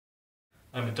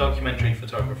I'm a documentary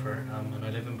photographer and I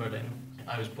live in Berlin.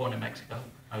 I was born in Mexico.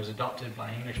 I was adopted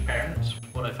by English parents.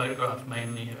 What I photograph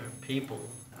mainly are people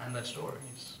and their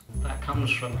stories. That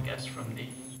comes from, I guess, from the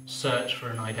search for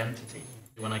an identity.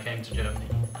 When I came to Germany,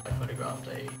 I photographed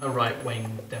a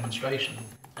right-wing demonstration,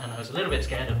 and I was a little bit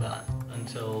scared of that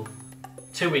until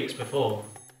 2 weeks before,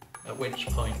 at which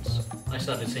point I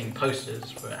started seeing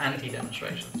posters for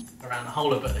anti-demonstrations around the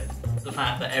whole of Berlin. The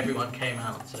fact that everyone came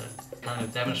out to kind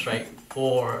of demonstrate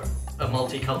for a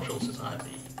multicultural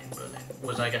society in Berlin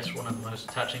was, I guess, one of the most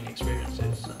touching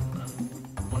experiences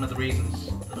and one of the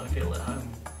reasons that I feel at home.